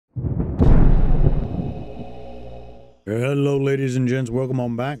Hello ladies and gents, welcome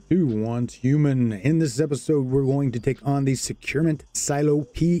on back to Once Human. In this episode we're going to take on the Securement Silo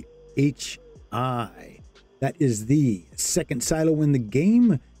PHI. That is the second silo in the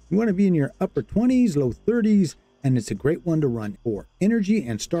game. You want to be in your upper 20s, low 30s, and it's a great one to run for energy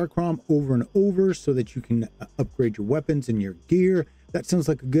and Starcrom over and over so that you can upgrade your weapons and your gear. That sounds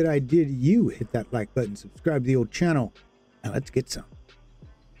like a good idea to you. Hit that like button, subscribe to the old channel, and let's get some.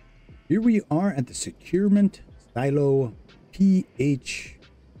 Here we are at the Securement Silo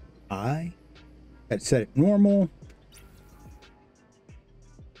PHI. That's set at normal.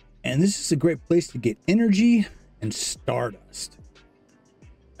 And this is a great place to get energy and stardust.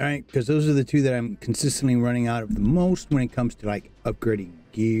 All right, because those are the two that I'm consistently running out of the most when it comes to like upgrading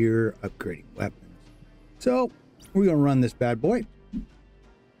gear, upgrading weapons. So we're gonna run this bad boy. Of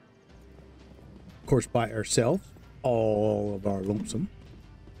course, by ourselves, all of our lonesome.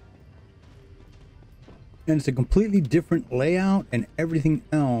 And it's a completely different layout and everything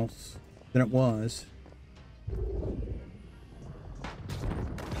else than it was with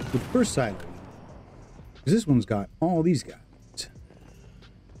the first silo. Because this one's got all these guys.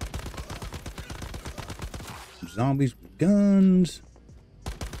 Some zombies with guns.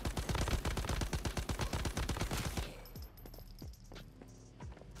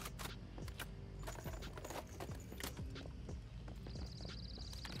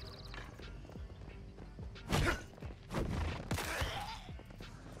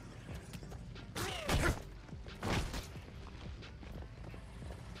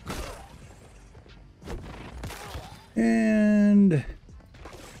 And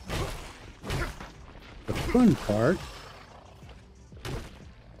the fun part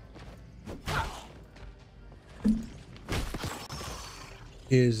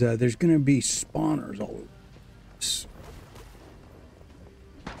is there's going to be spawners all over this.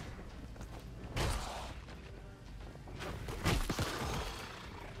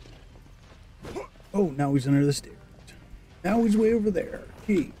 Oh, now he's under the stairs. Now he's way over there.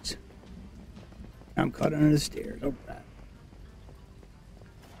 Jeez. I'm caught under the stairs. All right.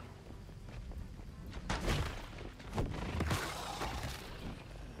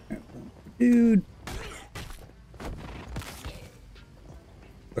 Dude.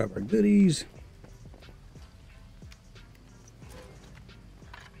 Grab our goodies.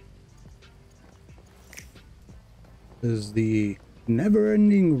 This is the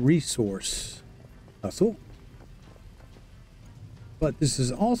never-ending resource hustle. But this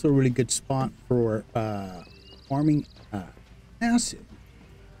is also a really good spot for farming acid.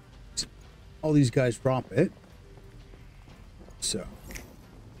 All these guys drop it. So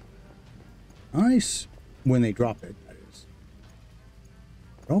nice when they drop it, that is.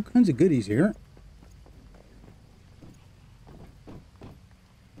 All kinds of goodies here.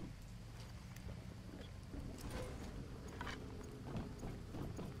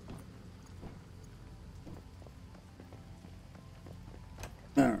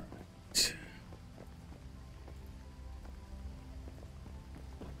 Alright.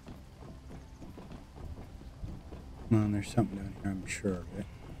 Come on, there's something down here, I'm sure of it.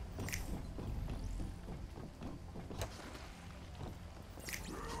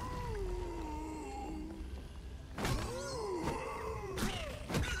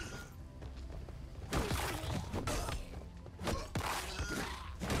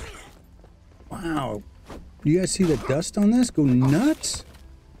 Wow. Do you guys see the dust on this? Go nuts.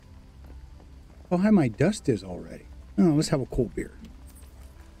 How high my dust is already. Oh, let's have a cold beer.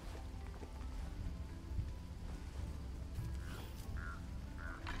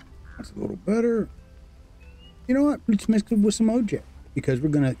 That's a little better. You know what? Let's mix it with some OJ. Because we're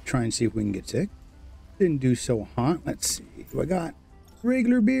going to try and see if we can get sick. Didn't do so hot. Let's see. Do I got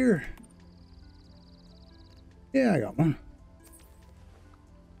regular beer? Yeah, I got one.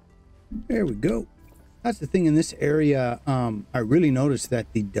 There we go. That's the thing in this area. I really noticed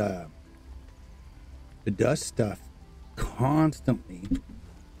that the dust stuff constantly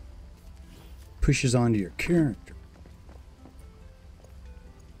pushes onto your character.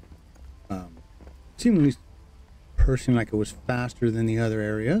 Seemed at least personally like it was faster than the other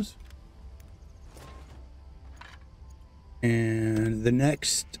areas. And the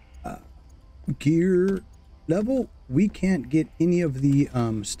next gear level, we can't get any of the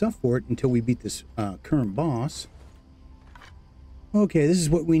stuff for it until we beat this current boss. Okay, this is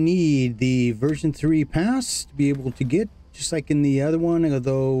what we need. The version 3 pass to be able to get, just like in the other one,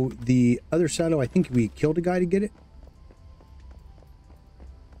 although the other silo, I think we killed a guy to get it.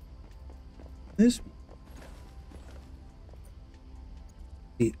 This one.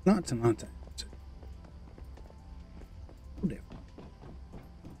 Lots and lots of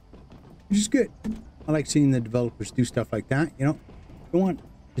which is good. I like seeing the developers do stuff like that. You know, you don't want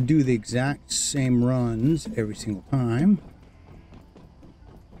to do the exact same runs every single time.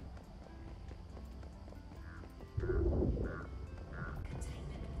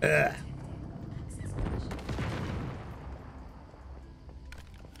 Ugh.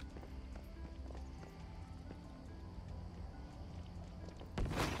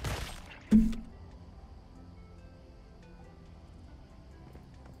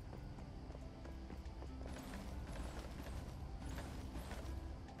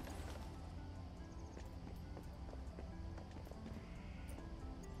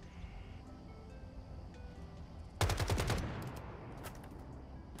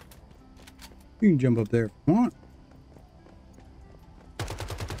 You can jump up there if you want.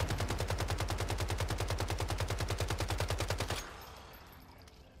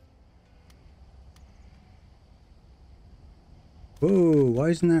 Whoa, why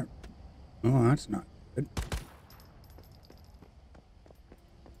isn't that? Oh, that's not good.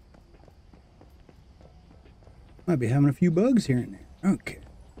 Might be having a few bugs here and there. Okay.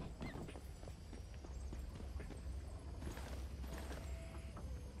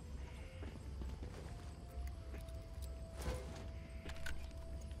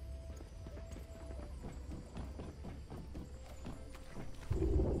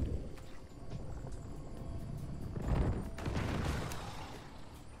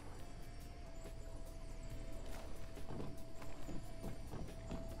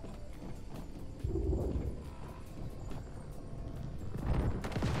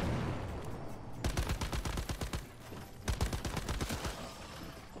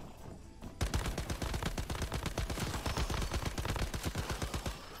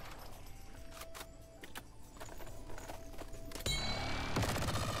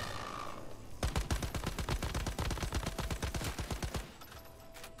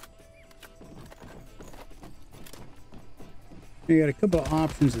 You got a couple of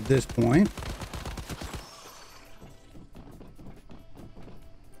options at this point.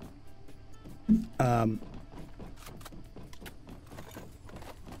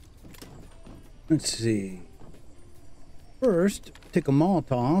 Let's see. First, take a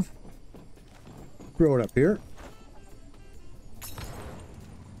Molotov, throw it up here.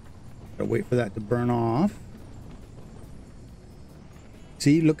 Gotta wait for that to burn off.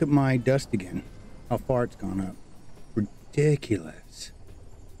 See, look at my dust again. How far it's gone up. Ridiculous.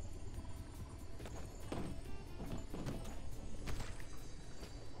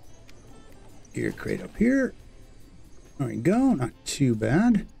 Gear crate up here. There we go. Not too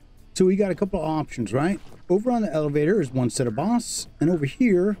bad. So we got a couple of options, right? Over on the elevator is one set of boss, and over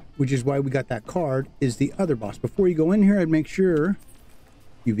here, which is why we got that card, is the other boss. Before you go in here, I'd make sure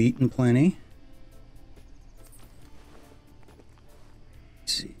you've eaten plenty.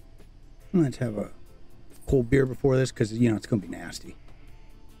 Let's see. Let's have a cold beer before this, because you know it's gonna be nasty.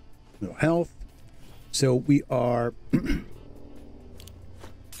 A little health. So we are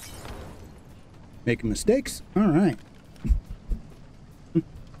making mistakes. All right.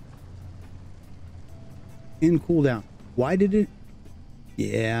 In cooldown. Why did it?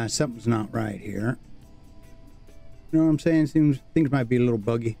 Yeah, something's not right here. You know what I'm saying? Things might be a little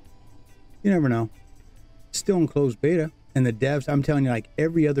buggy. You never know. It's still in closed beta. And the devs, I'm telling you, like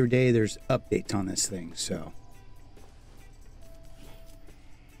every other day there's updates on this thing, so.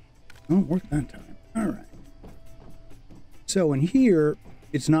 Oh, it worked that time. All right. So in here,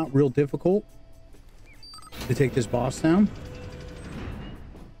 it's not real difficult to take this boss down.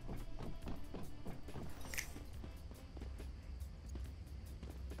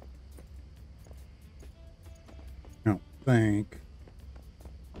 I don't think.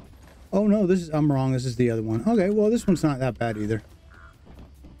 Oh no, I'm wrong. This is the other one. Okay, well this one's not that bad either.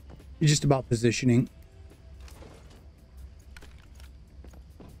 It's just about positioning.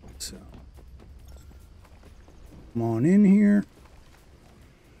 So, come on in here.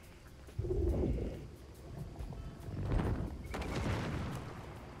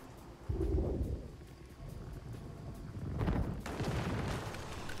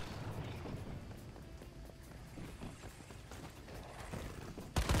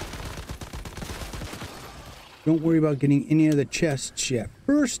 Don't worry about getting any of the chests yet.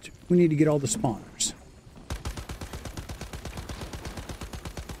 First, we need to get all the spawners.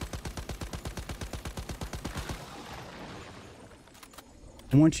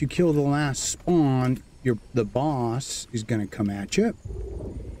 And once you kill the last spawn, the boss is going to come at you.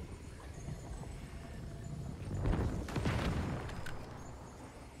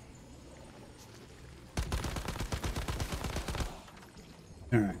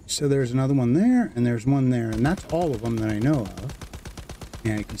 Alright, so there's another one there, and there's one there, and that's all of them that I know of.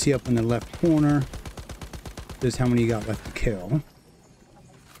 Yeah, you can see up in the left corner, is how many you got left to kill.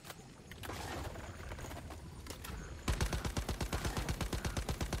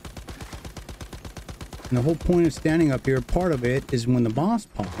 And the whole point of standing up here, part of it is when the boss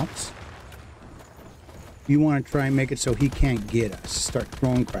pops, you want to try and make it so he can't get us. Start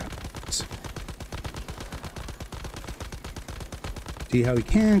throwing crap at us. See how he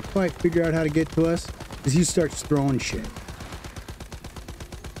can't quite figure out how to get to us? Is he starts throwing shit.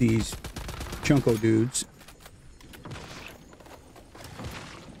 These chunko dudes.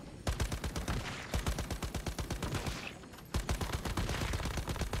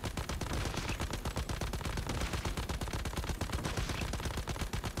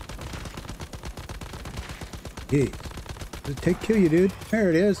 Jeez. Does it kill you, dude? There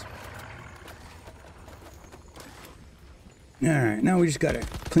it is. Alright, now we just gotta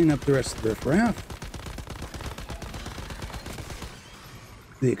clean up the rest of the riffraff.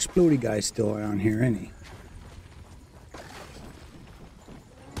 The explodey guy's still around here, isn't he?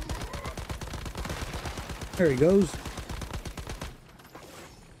 There he goes.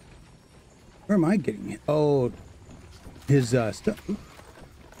 Where am I getting it? Oh, his stuff.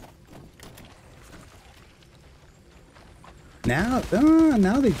 Now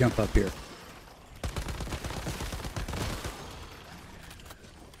they jump up here.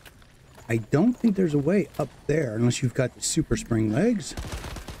 I don't think there's a way up there unless you've got the super spring legs.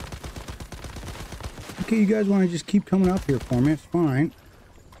 Okay, you guys want to just keep coming up here for me? It's fine.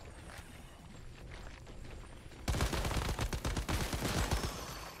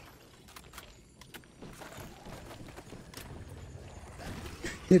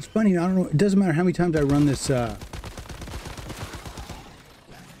 It's funny, I don't know, it doesn't matter how many times I run this, jeez.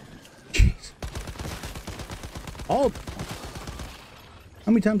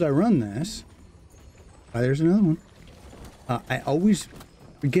 How many times I run this? There's another one. I always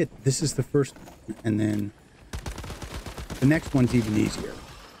forget this is the first one, and then the next one's even easier.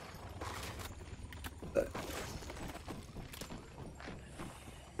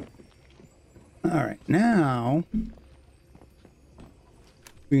 Alright, now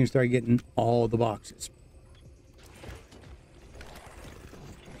we can start getting all the boxes.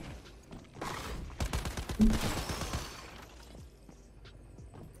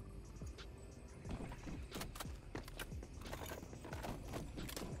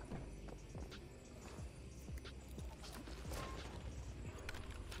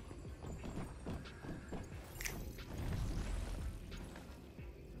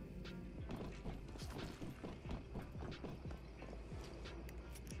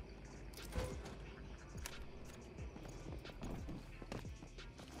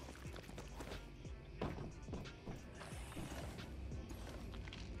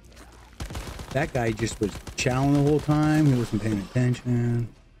 That guy just was chowing the whole time. He wasn't paying attention.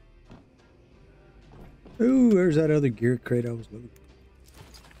 Ooh, there's that other gear crate I was looking for.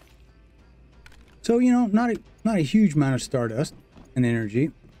 So, you know, not a huge amount of stardust and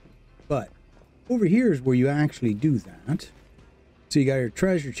energy, but over here is where you actually do that. So you got your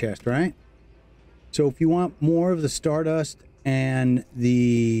treasure chest, right? So if you want more of the stardust and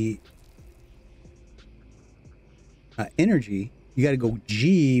the energy, you got to go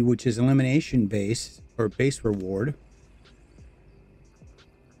G, which is elimination base or base reward.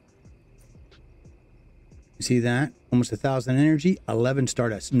 You see that? Almost 1,000 energy, 11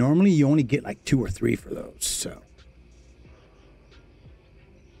 stardust. Normally you only get like 2 or 3 for those. So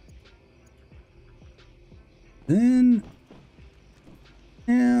then,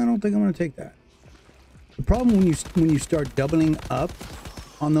 yeah, I don't think I'm going to take that. The problem when you start doubling up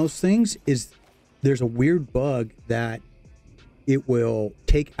on those things is there's a weird bug that it will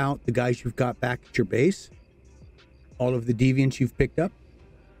take out the guys you've got back at your base, all of the deviants you've picked up.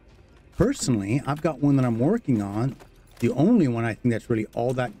 Personally, I've got one that I'm working on, the only one I think that's really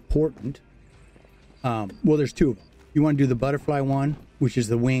all that important. Well, there's 2 of them. You want to do the butterfly one, which is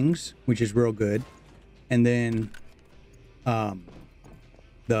the wings, which is real good, and then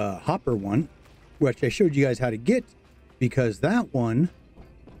the hopper one, which I showed you guys how to get, because that one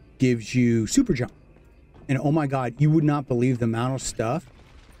gives you super jump. And oh my god, you would not believe the amount of stuff,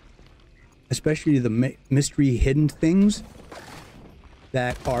 especially the mystery hidden things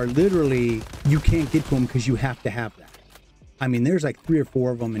that are literally, you can't get to them because you have to have that. I mean, there's like 3 or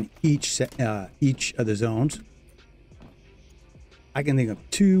 4 of them in each of the zones. I can think of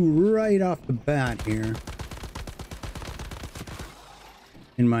 2 right off the bat here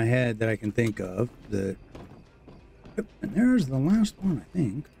in my head that I can think of. Yep, and there's the last one, I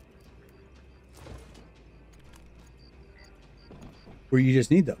think, where you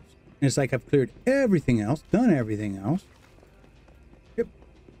just need those. And it's like I've cleared everything else, done everything else. Yep.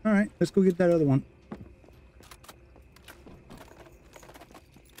 All right, let's go get that other one.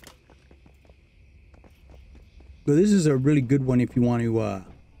 So this is a really good one if you want to,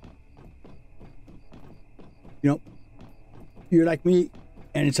 you know, you're like me,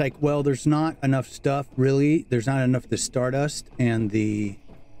 and it's like, well, there's not enough stuff, really. There's not enough the Stardust and the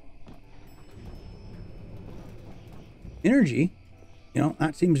energy. You know,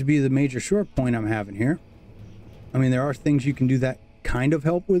 that seems to be the major short point I'm having here. I mean, there are things you can do that kind of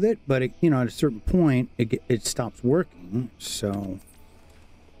help with it, but, it, you know, at a certain point, it stops working, so...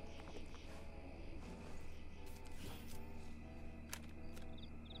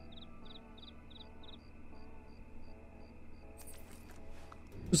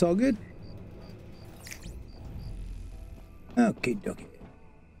 It's all good. Okay, dokie.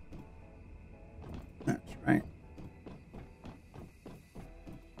 That's right.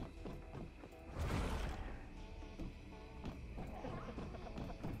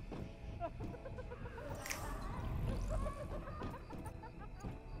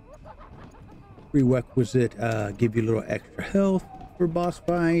 Prerequisite, give you a little extra health for boss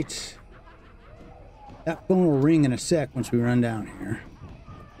fights. That phone will ring in a sec once we run down here.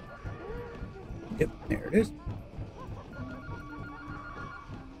 Yep, there it is.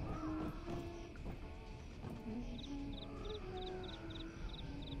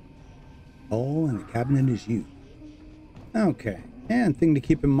 Oh, and the cabinet is you. Okay, and thing to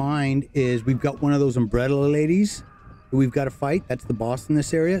keep in mind is we've got one of those umbrella ladies that we've got to fight. That's the boss in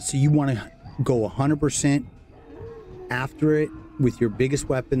this area. So you want to go 100% after it with your biggest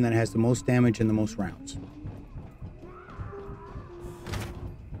weapon that has the most damage and the most rounds.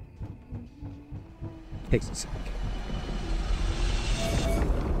 Takes a sec.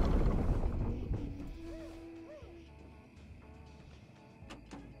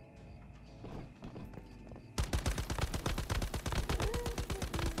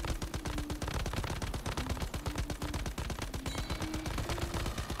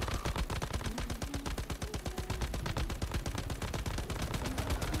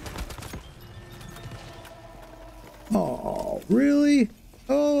 Oh, really?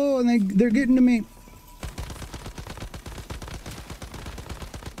 Oh, and they're getting to me.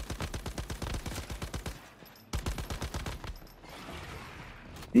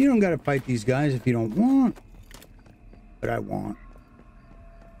 You don't gotta fight these guys if you don't want, but I want.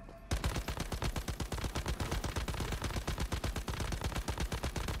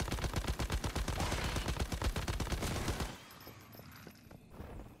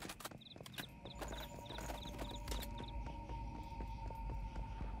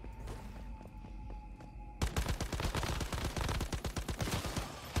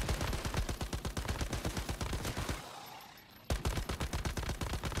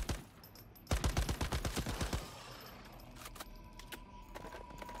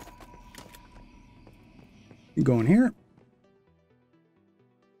 Going here,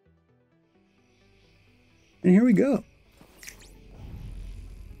 and here we go.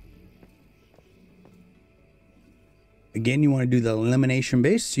 Again, you want to do the elimination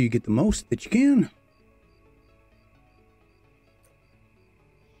base so you get the most that you can.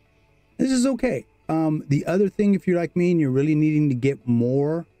 This is okay. The other thing, if you're like me and you're really needing to get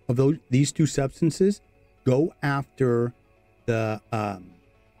more of these two substances, go after the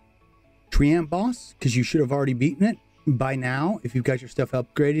Treant boss, because you should have already beaten it by now. If you've got your stuff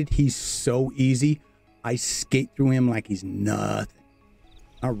upgraded, he's so easy. I skate through him like he's nothing.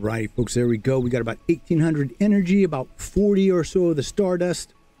 All right, folks, there we go. We got about 1,800 energy, about 40 or so of the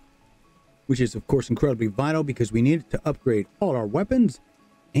Stardust, which is, of course, incredibly vital because we need it to upgrade all our weapons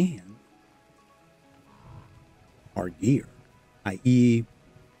and our gear, i.e.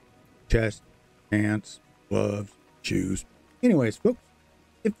 chest, pants, gloves, shoes. Anyways, folks,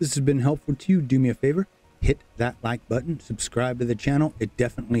 if this has been helpful to you, do me a favor, hit that like button, subscribe to the channel. It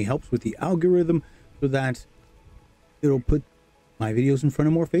definitely helps with the algorithm so that it'll put my videos in front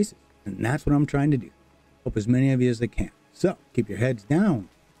of more faces. And that's what I'm trying to do. Help as many of you as I can. So keep your heads down,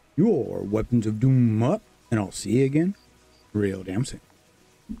 your weapons of doom up, and I'll see you again real damn soon.